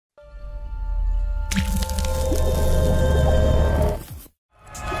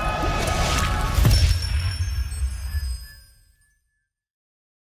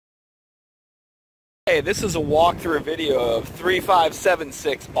Hey, this is a walkthrough video of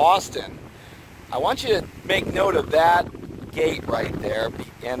 3576 Austin. I want you to make note of that gate right there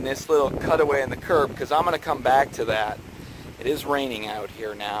and this little cutaway in the curb, because I'm going to come back to that. It is raining out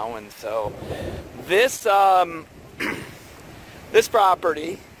here now, and so this this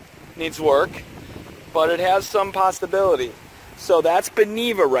property needs work, but it has some possibility. So that's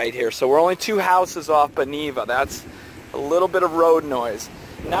Beneva right here. So we're only 2 houses off Beneva. That's a little bit of road noise.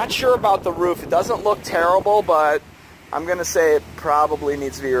 Not sure about the roof. It doesn't look terrible, but I'm going to say it probably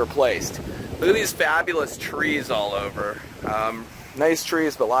needs to be replaced. Look at these fabulous trees all over. Nice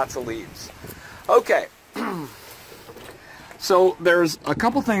trees, but lots of leaves. Okay. So there's a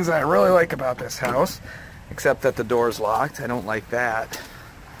couple things that I really like about this house, except that the door's locked. I don't like that.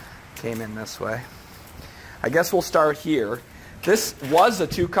 Came in this way. I guess we'll start here. This was a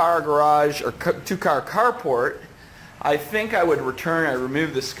 2-car garage or 2-car carport. I think I would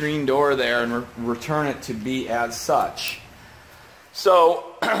remove the screen door there and return it to be as such.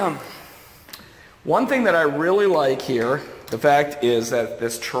 So, one thing that I really like here, the fact is that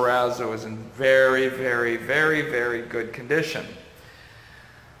this terrazzo is in very, very, very, very good condition.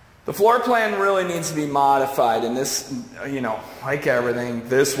 The floor plan really needs to be modified, and this, you know, like everything,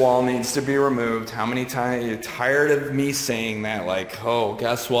 this wall needs to be removed. How many times, you're tired of me saying that, like, oh,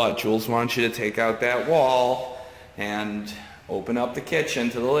 guess what, Jules wants you to take out that wall and open up the kitchen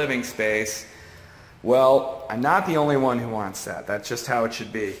to the living space. Well, I'm not the only one who wants that. That's just how it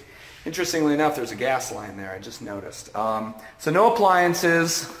should be. Interestingly enough, there's a gas line there, I just noticed. So no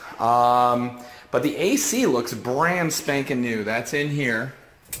appliances, but the AC looks brand spanking new. That's in here,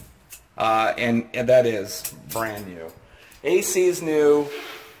 and that is brand new. AC is new,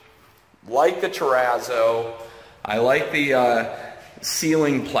 like the terrazzo. I like the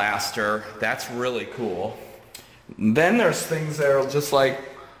ceiling plaster. That's really cool. Then there's things that are just like,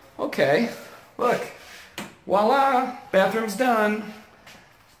 okay, look, voila, bathroom's done.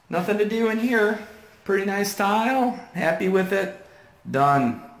 Nothing to do in here. Pretty nice tile. Happy with it.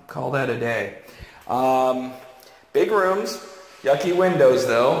 Done. Call that a day. Big rooms. Yucky windows,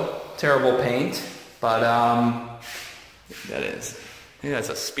 though. Terrible paint. But, that is. I think that's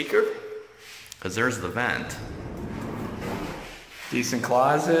a speaker. Because there's the vent. Decent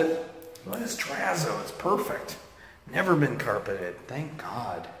closet. Look at this terrazzo. It's perfect. Never been carpeted. Thank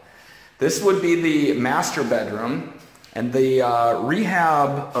God. This would be the master bedroom. And the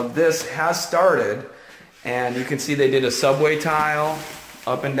rehab of this has started, and you can see they did a subway tile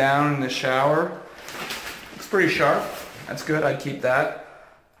up and down in the shower. Looks pretty sharp. That's good. I'd keep that.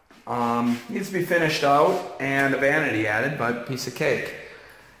 Needs to be finished out and a vanity added, but piece of cake.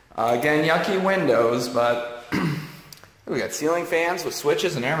 Again, yucky windows, but we got ceiling fans with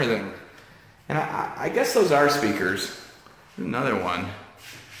switches and everything. And I guess those are speakers. Another one.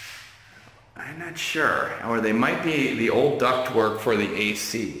 I'm not sure, or they might be the old ductwork for the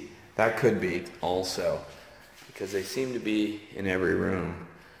AC. That could be also, because they seem to be in every room.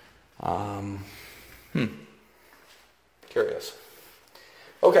 Curious.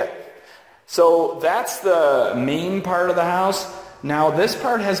 Okay, so that's the main part of the house. Now this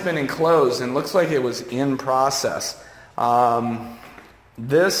part has been enclosed and looks like it was in process.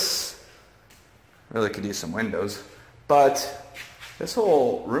 This really could use some windows, but this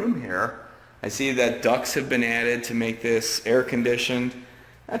whole room here, I see that ducts have been added to make this air conditioned.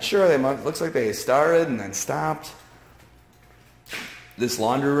 Not sure, looks like they started and then stopped. This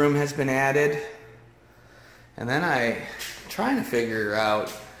laundry room has been added. And then I'm trying to figure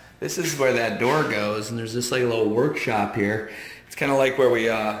out, this is where that door goes, and there's this like little workshop here. It's kind of like where we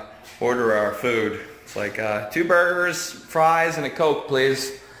order our food. It's like 2 burgers, fries, and a Coke,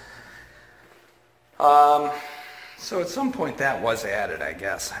 please. So at some point that was added, I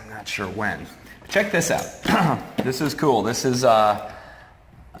guess. I'm not sure when. Check this out. This is cool. This is, I've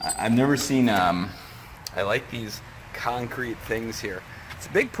never seen, I like these concrete things here. It's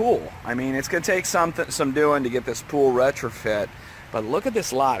a big pool. I mean, it's going to take some doing to get this pool retrofit. But look at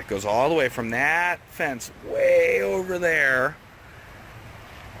this lot. It goes all the way from that fence way over there,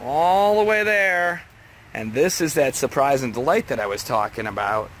 all the way there. And this is that surprise and delight that I was talking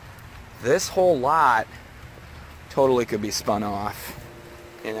about. This whole lot totally could be spun off.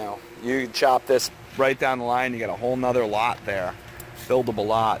 You know, you chop this right down the line, you got a whole nother lot there, buildable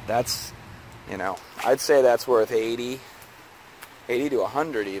lot. That's, you know, I'd say that's worth 80 to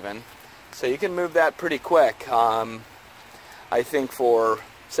 100 even. So you can move that pretty quick. I think for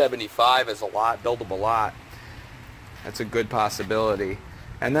 75 is a lot, buildable lot. That's a good possibility.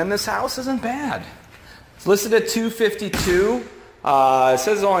 And then this house isn't bad. It's listed at $252. It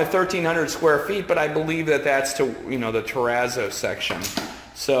says it's only 1,300 square feet, but I believe that that's to, you know, the terrazzo section.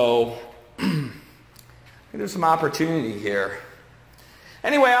 So There's some opportunity here.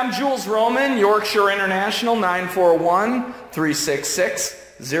 Anyway, I'm Jules Roman, Yorkshire International,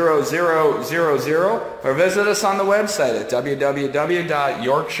 941-366-0000, or visit us on the website at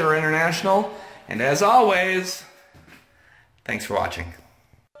www.yorkshireinternational. And as always, thanks for watching.